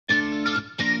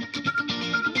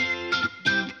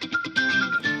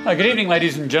Good evening,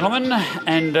 ladies and gentlemen,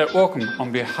 and welcome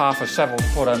on behalf of Savile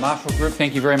Auto Marshall Group.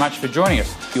 Thank you very much for joining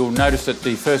us. You'll notice that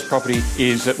the first property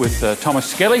is with Thomas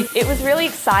Skelly. It was really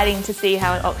exciting to see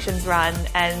how an auction's run,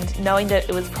 and knowing that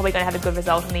it was probably going to have a good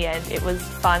result in the end. It was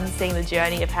fun seeing the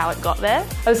journey of how it got there.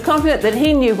 I was confident that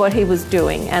he knew what he was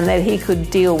doing and that he could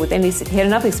deal with he had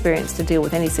enough experience to deal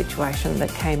with any situation that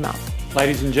came up.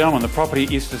 Ladies and gentlemen, the property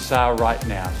is for sale right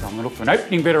now, so I'm going to look for an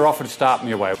opening bidder offer to start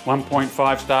me away.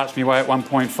 1.5 starts me away at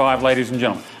 1.5, ladies and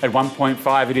gentlemen. At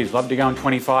 1.5 it is. Love to go on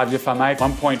 25 if I may.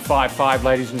 1.55,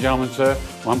 ladies and gentlemen, sir.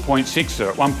 1.6, sir.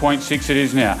 At 1.6 it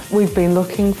is now. We've been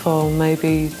looking for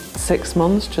maybe 6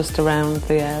 months just around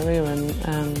the area,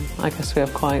 and I guess we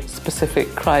have quite specific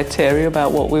criteria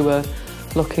about what we were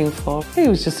looking for. He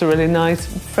was just a really nice,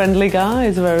 friendly guy.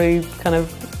 He's very kind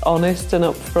of honest and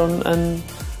upfront, and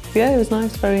yeah, it was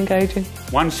nice, very engaging.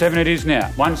 1.7 it is now.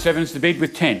 1.7's the bid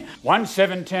with 10.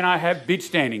 1.710 I have bid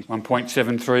standing.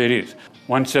 1.73 it is.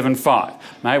 1.75.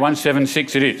 May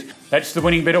 1.76 it is. That's the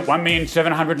winning bid at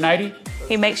 1,780,000.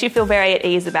 He makes you feel very at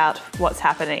ease about what's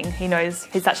happening. He knows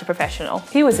he's such a professional.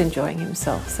 He was enjoying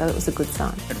himself, so it was a good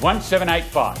sign. At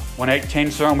 1.785.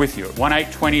 1.810, sir, I'm with you. At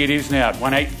 1.820 it is now. At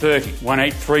 1.830.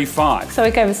 1.835. So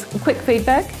he gave us quick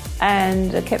feedback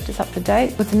and kept us up to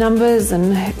date with the numbers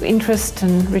and interest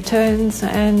and returns,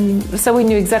 and so we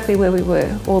knew exactly where we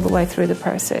were all the way through the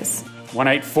process.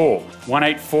 184,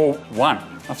 1841.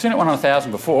 I've seen it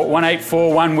 1,000 before.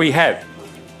 1841 we have.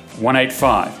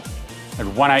 185. At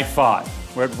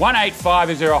 185. We're at 185.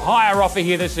 Is there a higher offer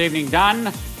here this evening?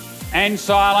 Done and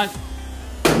silent.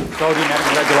 Told you that.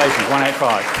 Congratulations.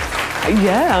 185.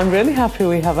 Yeah, I'm really happy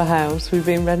we have a house. We've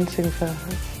been renting for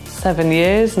 7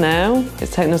 years now.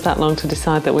 It's taken us that long to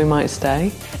decide that we might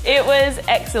stay. It was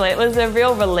excellent. It was a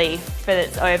real relief that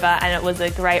it's over, and it was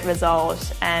a great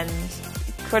result, and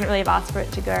couldn't really have asked for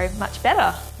it to go much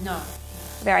better. No.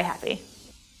 Very happy.